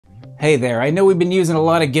Hey there, I know we've been using a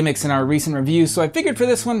lot of gimmicks in our recent reviews, so I figured for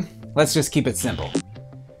this one, let's just keep it simple.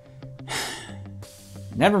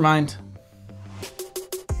 Never mind.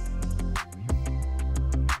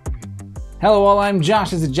 Hello all, I'm Josh.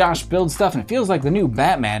 This is Josh Builds Stuff, and it feels like the new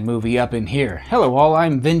Batman movie up in here. Hello all,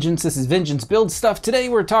 I'm Vengeance. This is Vengeance Builds Stuff. Today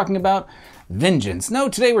we're talking about Vengeance. No,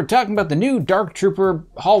 today we're talking about the new Dark Trooper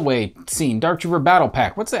hallway scene, Dark Trooper Battle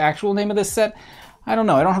Pack. What's the actual name of this set? I don't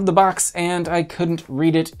know, I don't have the box, and I couldn't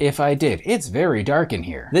read it if I did. It's very dark in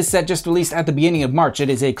here. This set just released at the beginning of March. It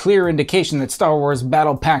is a clear indication that Star Wars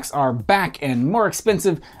battle packs are back and more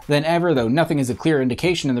expensive than ever, though nothing is a clear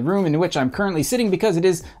indication in the room in which I'm currently sitting because it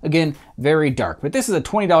is, again, very dark. But this is a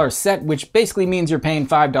 $20 set, which basically means you're paying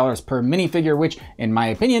 $5 per minifigure, which, in my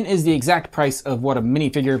opinion, is the exact price of what a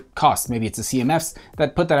minifigure costs. Maybe it's the CMFs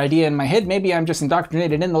that put that idea in my head. Maybe I'm just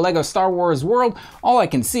indoctrinated in the LEGO Star Wars world. All I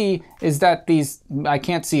can see is that I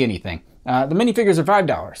can't see anything. The minifigures are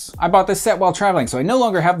 $5. I bought this set while traveling, so I no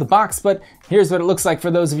longer have the box, but here's what it looks like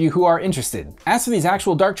for those of you who are interested. As for these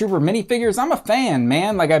actual Dark Trooper minifigures, I'm a fan,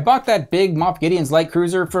 man. Like, I bought that big Moff Gideon's light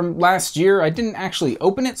cruiser from last year. I didn't actually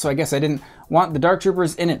open it, so I guess I didn't want the Dark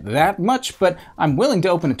Troopers in it that much, but I'm willing to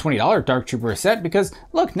open a $20 Dark Trooper set because,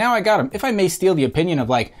 look, now I got them. If I may steal the opinion of,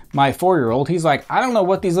 like, my 4-year-old, he's like, I don't know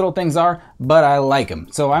what these little things are, but I like them.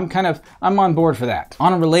 So I'm on board for that.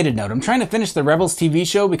 On a related note, I'm trying to finish the Rebels TV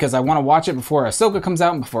show because I want to watch it before Ahsoka comes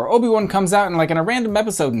out and before Obi-Wan comes out, and like in a random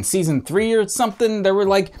episode in season 3 or something, there were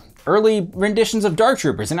like early renditions of Dark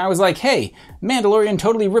Troopers, and I was like, hey, Mandalorian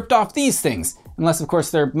totally ripped off these things. Unless, of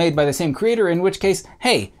course, they're made by the same creator, in which case,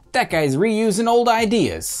 hey, that guy's reusing old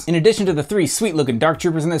ideas. In addition to the 3 sweet-looking Dark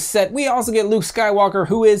Troopers in this set, we also get Luke Skywalker,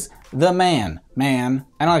 who is the man.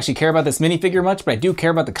 I don't actually care about this minifigure much, but I do care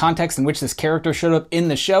about the context in which this character showed up in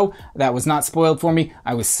the show. That was not spoiled for me.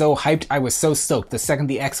 I was so hyped. I was so stoked. The second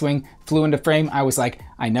the X-Wing flew into frame, I was like,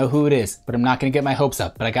 I know who it is, but I'm not going to get my hopes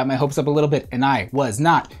up. But I got my hopes up a little bit, and I was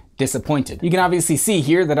not disappointed. You can obviously see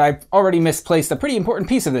here that I've already misplaced a pretty important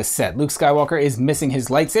piece of this set. Luke Skywalker is missing his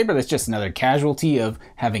lightsaber. That's just another casualty of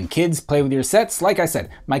having kids play with your sets. Like I said,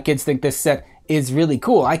 my kids think this set is really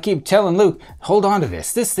cool. I keep telling Luke, hold on to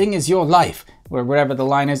this. This thing is your life. Or whatever the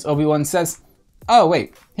line is, Obi-Wan says. Oh,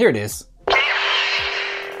 wait, here it is.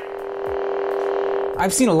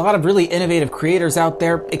 I've seen a lot of really innovative creators out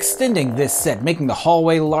there extending this set, making the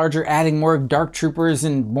hallway larger, adding more Dark Troopers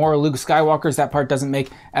and more Luke Skywalkers. That part doesn't make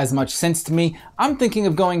as much sense to me. I'm thinking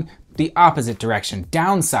of going the opposite direction,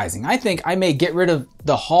 downsizing. I think I may get rid of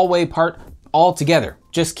the hallway part altogether.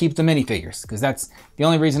 Just keep the minifigures, because that's the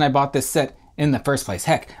only reason I bought this set in the first place.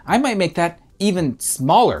 Heck, I might make that even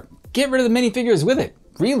smaller. Get rid of the minifigures with it.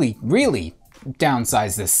 Really, really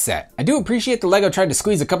downsize this set. I do appreciate the LEGO tried to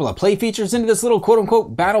squeeze a couple of play features into this little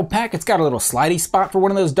quote-unquote battle pack. It's got a little slidey spot for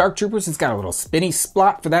one of those Dark Troopers. It's got a little spinny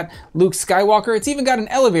spot for that Luke Skywalker. It's even got an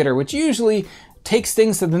elevator, which usually takes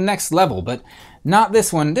things to the next level, but not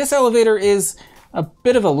this one. This elevator is a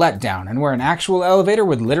bit of a letdown, and where an actual elevator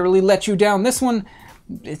would literally let you down, this one,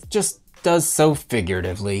 it just does so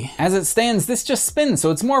figuratively. As it stands, this just spins,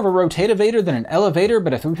 so it's more of a rotativator than an elevator,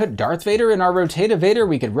 but if we put Darth Vader in our rotativator,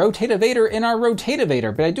 we could rotate a Vader in our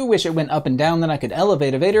rotativator, but I do wish it went up and down, then I could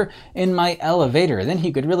elevate a Vader in my elevator. Then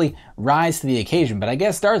he could really rise to the occasion, but I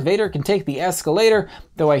guess Darth Vader can take the escalator,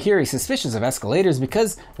 though I hear he's suspicious of escalators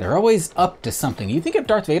because they're always up to something. Do you think if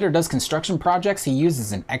Darth Vader does construction projects, he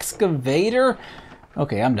uses an excavator?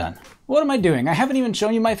 Okay, I'm done. What am I doing? I haven't even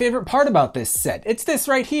shown you my favorite part about this set. It's this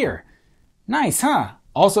right here. Nice, huh?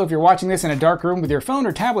 Also, if you're watching this in a dark room with your phone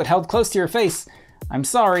or tablet held close to your face, I'm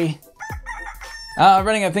sorry.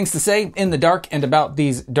 Running out of things to say in the dark and about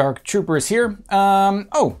these Dark Troopers here.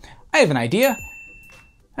 Oh, I have an idea.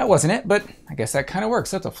 That wasn't it, but I guess that kind of works.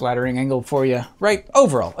 That's a flattering angle for you. Right,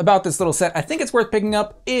 overall, about this little set, I think it's worth picking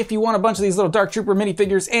up if you want a bunch of these little Dark Trooper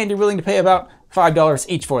minifigures and you're willing to pay about $5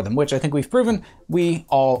 each for them, which I think we've proven we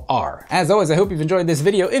all are. As always, I hope you've enjoyed this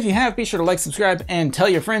video. If you have, be sure to like, subscribe, and tell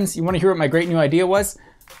your friends. You want to hear what my great new idea was?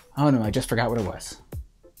 Oh no, I just forgot what it was.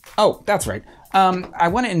 Oh, that's right. I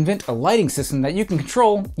want to invent a lighting system that you can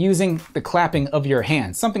control using the clapping of your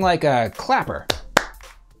hands. Something like a clapper.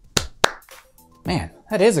 Man,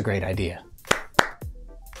 that is a great idea.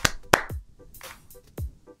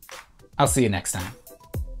 I'll see you next time.